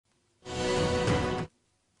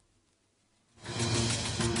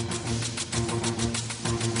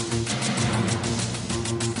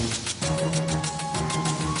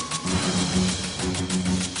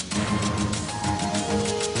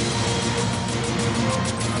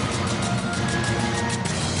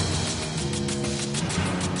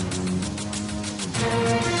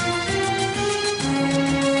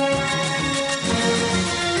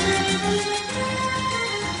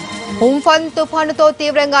ఉంఫాన్ తుఫానుతో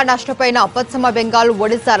తీవ్రంగా నష్టపోయిన పశ్చిమ బెంగాల్,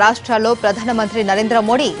 ఒడిశా రాష్ట్రాల్లో ప్రధానమంత్రి నరేంద్ర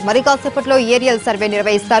మోడీ మరి కాసేపట్లో ఏరియల్ సర్వే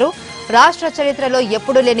నిర్వహిస్తారు. రాష్ట్ర చరిత్రలో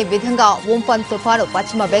ఎప్పుడూ లేని విధంగా ఉంఫాన్ తుఫాను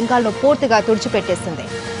పశ్చిమ బెంగాల్ను పూర్తిగా తుడిచిపెట్టేసింది.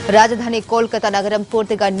 రాజధాని కోల్కతా నగరం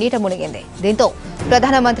పూర్తిగా నీట మునిగింది. దీంతో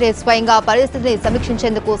ప్రధానమంత్రి స్వయంగా పరిస్థితిని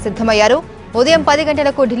సమీక్షించేందుకు సిద్ధమయ్యారు. ఉదయం 10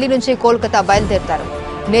 గంటలకు ఢిల్లీ నుంచి కోల్కతా బయలుదేరుతారు.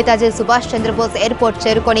 నేతాజీ సుభాష్ చంద్రబోస్ ఎయిర్పోర్ట్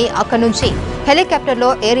చేరుకొని అక్కడి నుంచి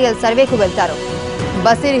హెలికాప్టర్లో ఏరియల్ సర్వేకు వెళ్తారు.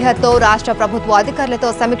 బసిరిహత్తో రాష్ట్ర ప్రభుత్వ అధికారులతో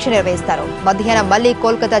సమీక్ష నిర్వహిస్తారు. మధ్యాహ్నం మళ్లీ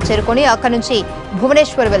కోల్కతా చేరుకొని అక్కడి నుంచి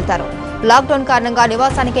భువనేశ్వర్ వెళ్తారు. లాక్డౌన్ కారణంగా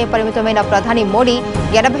నివాసానికే పరిమితమైన ప్రధాని మోడీ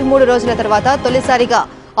 83 రోజుల తర్వాత తొలిసారిగా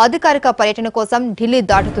అధికారిక పర్యటన కోసం ఢిల్లీ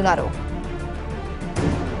దాటుతున్నారు.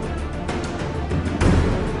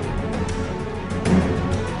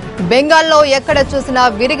 బెంగాల్లో ఎక్కడ చూసినా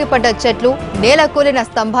విరిగిపడ్డ చెట్లు, నేల కూలిన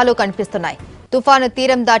స్తంభాలు కనిపిస్తున్నాయి. తుఫాను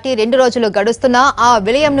తీరం దాటి 2 రోజులు గడుస్తున్నా ఆ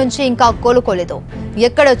విలయం నుంచి ఇంకా కోలుకోలేదు.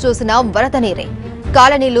 ఎక్కడ చూసినా వరద నీరే.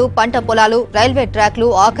 కాలనీలు, పంట పొలాలు, రైల్వే ట్రాక్లు,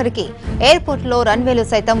 ఆఖరికి ఎయిర్పోర్టులో రన్వేలు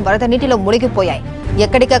సైతం వరద నీటిలో మునిగిపోయాయి.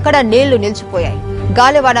 ఎక్కడికక్కడ నీళ్లు నిలిచిపోయాయి.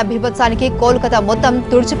 గాలివాన బీభత్సానికి కోల్కతా మొత్తం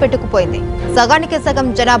తుడిచిపెట్టుకుపోయింది. సగానికి సగం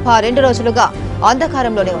జనాభా 2 రోజులుగా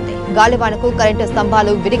అంధకారంలోనే ఉంది. గాలివానకు కరెంటు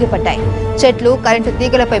స్తంభాలు విరిగిపడ్డాయి. చెట్లు కరెంటు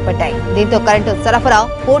తీగలపై పడ్డాయి. దీంతో కరెంటు సరఫరా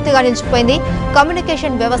పూర్తిగా నిలిచిపోయింది.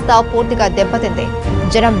 కమ్యూనికేషన్ వ్యవస్థ పూర్తిగా దెబ్బతింది.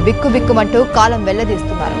 జనం బిక్కుబిక్కుమంటూ కాలం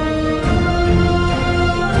వెళ్లదీస్తున్నారు.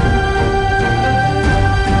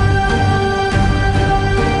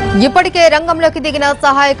 ఇప్పటికే రంగంలోకి దిగిన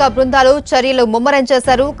సహాయక బృందాలు చర్యలు ముమ్మరం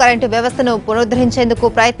చేశారు. కరెంటు వ్యవస్థను పునరుద్ధరించేందుకు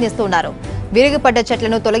ప్రయత్నిస్తున్నారు. విరిగిపడ్డ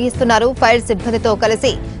చెట్లను తొలగిస్తున్నారు. ఫైర్ సిబ్బందితో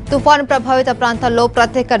కలిసి తుఫాను ప్రభావిత ప్రాంతాల్లో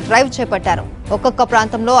ప్రత్యేక డ్రైవ్ చేపట్టారు. ఒక్కొక్క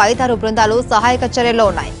ప్రాంతంలో 5-6 బృందాలు సహాయక చర్యల్లో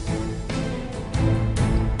ఉన్నాయి.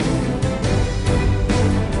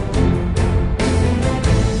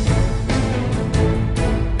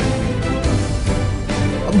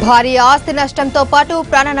 భారీ ఆస్తి నష్టంతో పాటు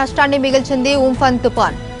ప్రాణ నష్టాన్ని మిగిల్చింది ఉంఫాన్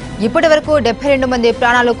తుఫాన్. ఇప్పటి వరకు 72 మంది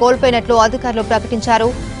ప్రాణాలు కోల్పోయినట్లు అధికారులు ప్రకటించారు.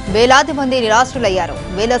 వేలాది మంది నిరాశ్రులయ్యారు.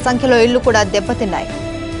 వేల సంఖ్యలో ఇళ్లు కూడా దెబ్బతిన్నాయి.